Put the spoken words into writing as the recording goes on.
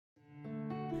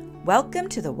Welcome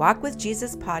to the Walk with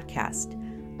Jesus podcast.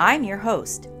 I'm your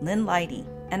host, Lynn Leidy,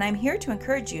 and I'm here to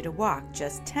encourage you to walk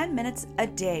just 10 minutes a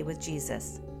day with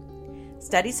Jesus.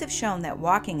 Studies have shown that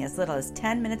walking as little as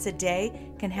 10 minutes a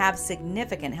day can have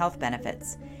significant health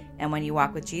benefits. And when you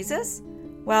walk with Jesus,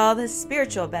 well, the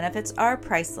spiritual benefits are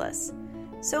priceless.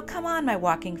 So come on, my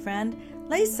walking friend,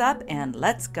 lace up and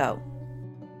let's go.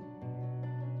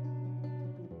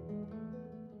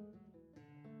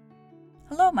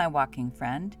 Hello, my walking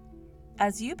friend.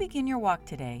 As you begin your walk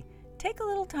today, take a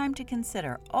little time to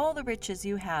consider all the riches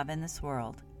you have in this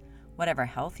world. Whatever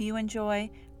health you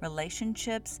enjoy,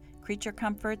 relationships, creature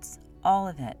comforts, all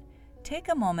of it. Take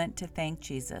a moment to thank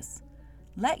Jesus.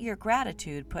 Let your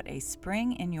gratitude put a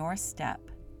spring in your step.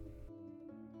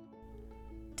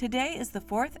 Today is the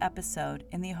fourth episode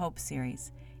in the Hope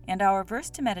series, and our verse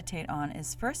to meditate on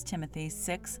is 1 Timothy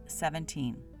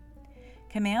 6:17.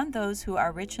 Command those who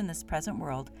are rich in this present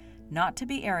world not to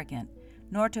be arrogant,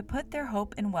 nor to put their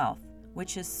hope in wealth,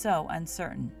 which is so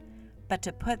uncertain, but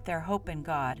to put their hope in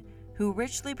God, who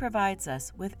richly provides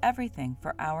us with everything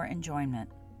for our enjoyment.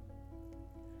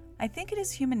 I think it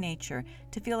is human nature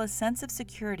to feel a sense of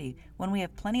security when we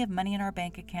have plenty of money in our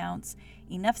bank accounts,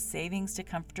 enough savings to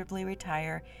comfortably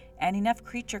retire, and enough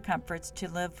creature comforts to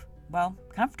live,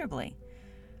 comfortably.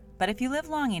 But if you live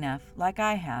long enough, like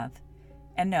I have,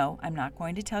 and no, I'm not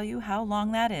going to tell you how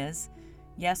long that is.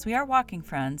 Yes, we are walking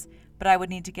friends, but I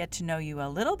would need to get to know you a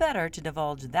little better to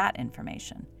divulge that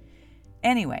information.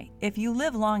 Anyway, if you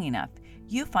live long enough,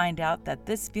 you find out that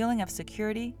this feeling of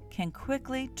security can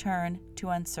quickly turn to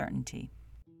uncertainty.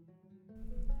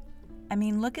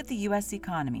 Look at the U.S.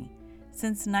 economy.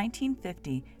 Since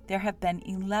 1950, there have been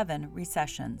 11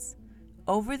 recessions.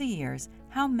 Over the years,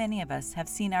 how many of us have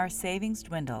seen our savings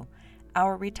dwindle,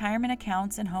 our retirement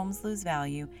accounts and homes lose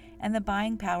value, and the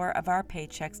buying power of our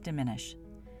paychecks diminish?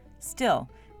 Still,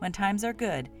 when times are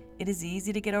good, it is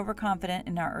easy to get overconfident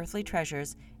in our earthly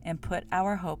treasures and put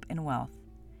our hope in wealth.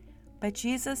 But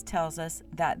Jesus tells us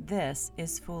that this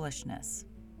is foolishness.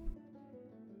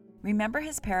 Remember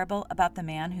his parable about the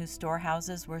man whose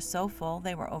storehouses were so full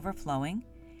they were overflowing?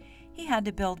 He had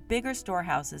to build bigger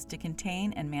storehouses to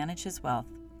contain and manage his wealth.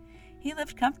 He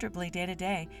lived comfortably day to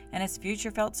day, and his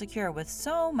future felt secure with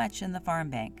so much in the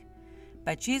farm bank.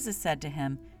 But Jesus said to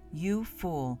him, "You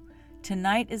fool!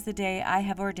 Tonight is the day I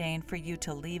have ordained for you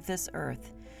to leave this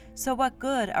earth. So what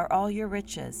good are all your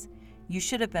riches? You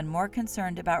should have been more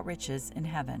concerned about riches in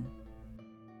heaven."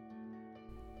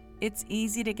 It's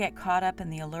easy to get caught up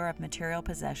in the allure of material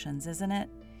possessions, isn't it?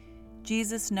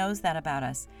 Jesus knows that about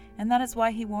us, and that is why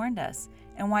he warned us,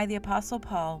 and why the Apostle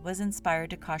Paul was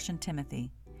inspired to caution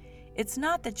Timothy. It's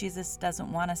not that Jesus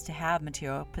doesn't want us to have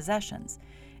material possessions.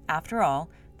 After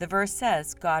all, the verse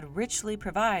says God richly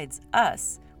provides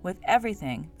us with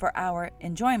everything for our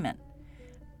enjoyment.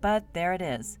 But there it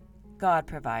is. God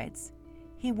provides.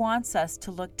 He wants us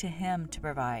to look to him to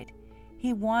provide.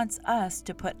 He wants us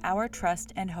to put our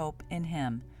trust and hope in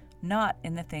him, not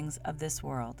in the things of this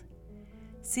world.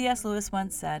 C.S. Lewis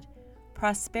once said,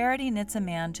 "Prosperity knits a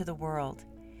man to the world.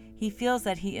 He feels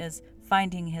that he is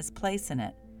finding his place in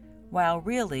it, while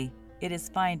really it is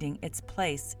finding its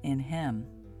place in him."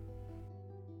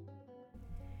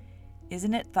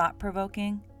 Isn't it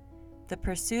thought-provoking? The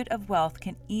pursuit of wealth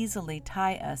can easily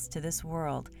tie us to this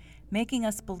world, making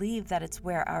us believe that it's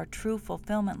where our true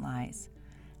fulfillment lies.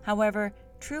 However,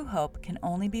 true hope can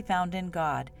only be found in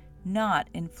God, not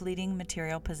in fleeting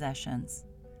material possessions.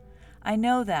 I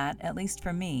know that, at least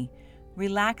for me,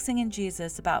 relaxing in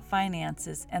Jesus about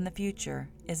finances and the future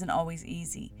isn't always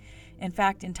easy. In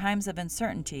fact, in times of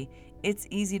uncertainty, it's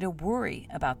easy to worry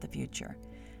about the future.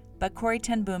 But Corrie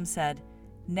ten Boom said,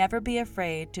 "Never be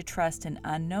afraid to trust an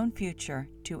unknown future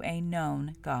to a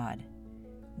known God."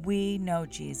 We know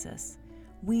Jesus.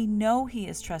 We know he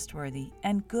is trustworthy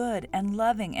and good and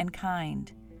loving and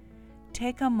kind.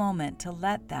 Take a moment to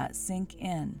let that sink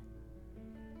in.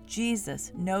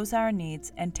 Jesus knows our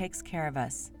needs and takes care of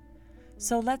us.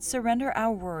 So let's surrender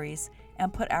our worries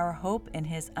and put our hope in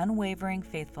his unwavering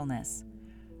faithfulness.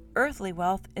 Earthly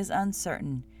wealth is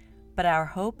uncertain, but our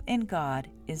hope in God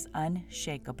is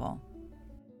unshakable.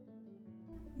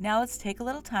 Now let's take a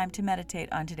little time to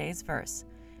meditate on today's verse,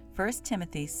 1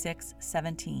 Timothy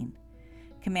 6:17.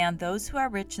 Command those who are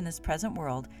rich in this present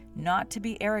world not to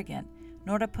be arrogant,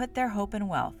 nor to put their hope in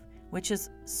wealth, which is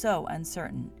so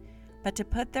uncertain, but to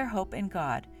put their hope in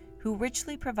God, who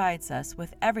richly provides us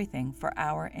with everything for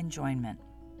our enjoyment.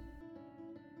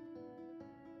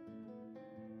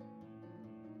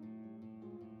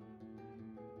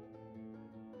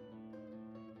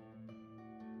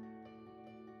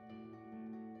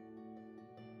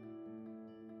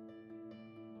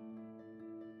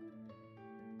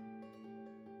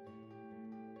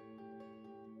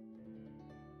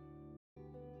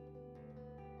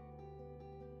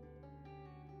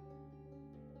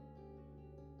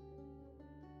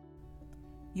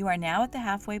 You are now at the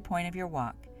halfway point of your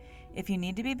walk. If you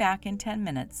need to be back in 10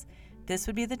 minutes, this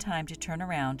would be the time to turn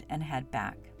around and head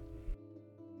back.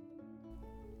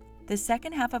 The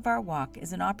second half of our walk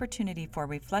is an opportunity for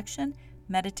reflection,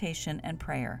 meditation, and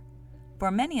prayer.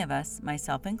 For many of us,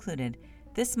 myself included,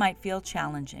 this might feel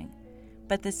challenging,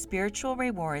 but the spiritual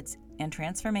rewards and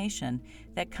transformation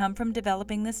that come from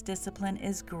developing this discipline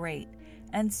is great,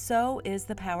 and so is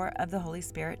the power of the Holy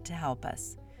Spirit to help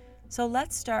us. So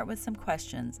let's start with some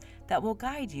questions that will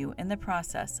guide you in the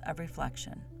process of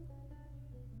reflection.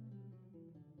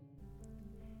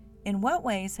 In what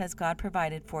ways has God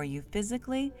provided for you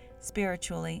physically,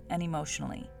 spiritually, and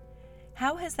emotionally?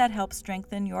 How has that helped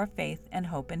strengthen your faith and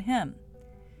hope in Him?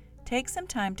 Take some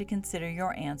time to consider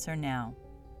your answer now.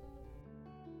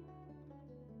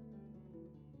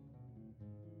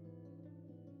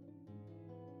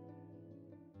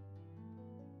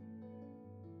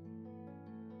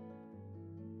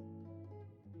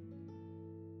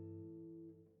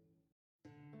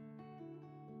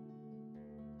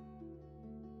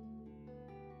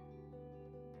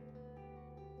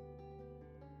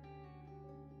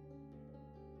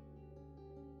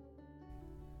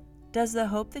 Does the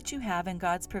hope that you have in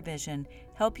God's provision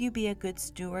help you be a good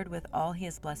steward with all He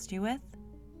has blessed you with?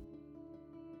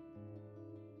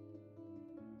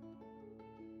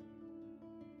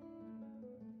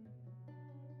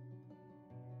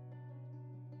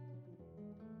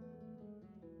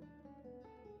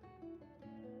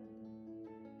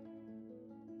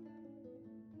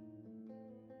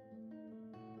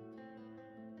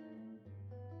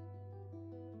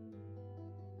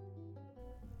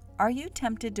 Are you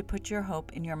tempted to put your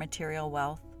hope in your material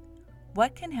wealth?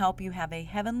 What can help you have a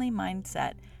heavenly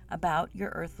mindset about your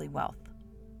earthly wealth?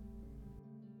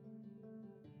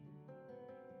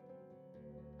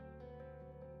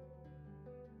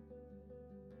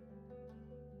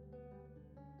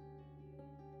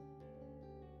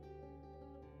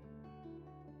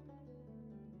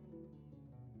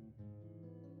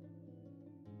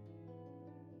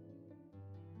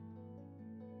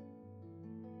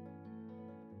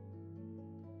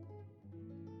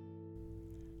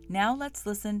 Now let's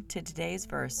listen to today's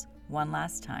verse one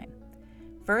last time.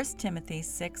 1 Timothy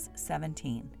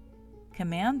 6:17.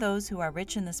 Command those who are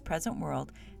rich in this present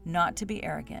world not to be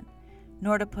arrogant,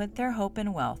 nor to put their hope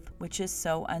in wealth, which is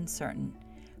so uncertain,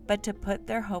 but to put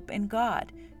their hope in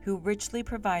God, who richly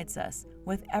provides us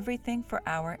with everything for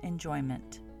our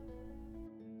enjoyment.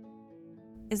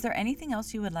 Is there anything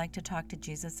else you would like to talk to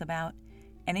Jesus about?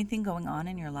 Anything going on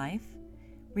in your life?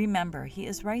 Remember, He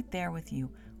is right there with you,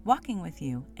 walking with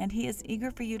you, and He is eager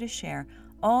for you to share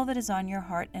all that is on your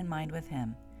heart and mind with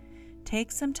Him.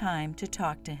 Take some time to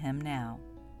talk to Him now.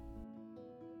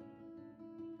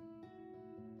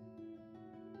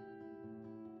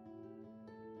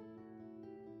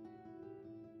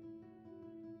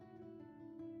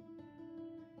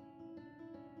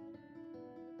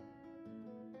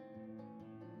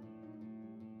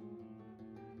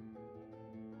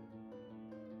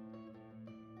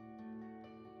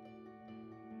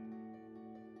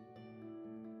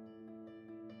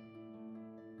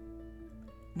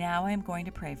 Now I am going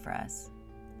to pray for us.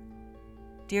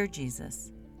 Dear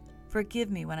Jesus,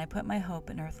 forgive me when I put my hope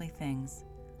in earthly things.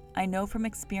 I know from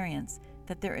experience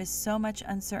that there is so much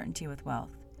uncertainty with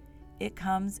wealth. It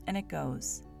comes and it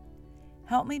goes.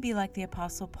 Help me be like the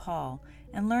Apostle Paul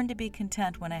and learn to be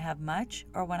content when I have much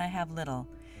or when I have little,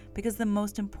 because the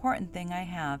most important thing I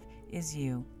have is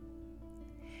you.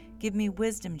 Give me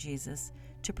wisdom, Jesus,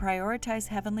 to prioritize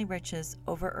heavenly riches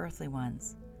over earthly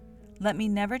ones. Let me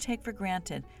never take for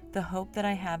granted the hope that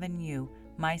I have in you,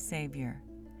 my Savior.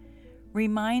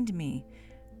 Remind me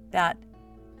that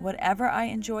whatever I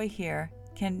enjoy here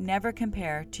can never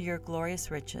compare to your glorious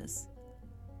riches.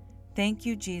 Thank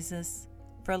you, Jesus,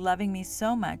 for loving me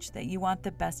so much that you want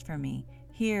the best for me,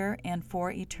 here and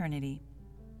for eternity.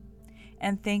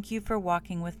 And thank you for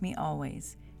walking with me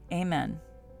always. Amen.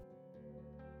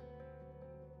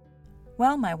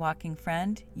 Well, my walking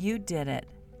friend, you did it.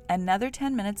 Another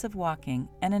 10 minutes of walking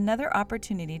and another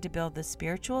opportunity to build the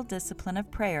spiritual discipline of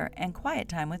prayer and quiet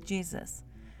time with Jesus,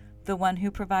 the one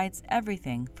who provides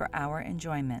everything for our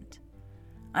enjoyment.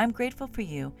 I'm grateful for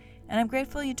you, and I'm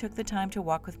grateful you took the time to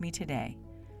walk with me today.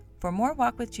 For more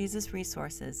Walk with Jesus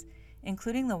resources,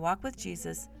 including the Walk with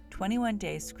Jesus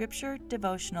 21-day scripture,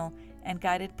 devotional, and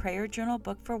guided prayer journal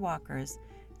book for walkers,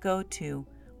 go to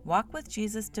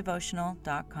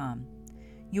walkwithjesusdevotional.com.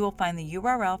 You will find the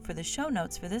URL for the show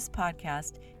notes for this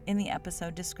podcast in the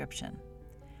episode description.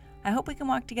 I hope we can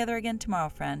walk together again tomorrow,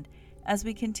 friend, as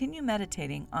we continue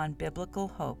meditating on biblical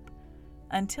hope.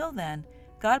 Until then,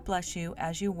 God bless you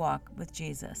as you walk with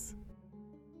Jesus.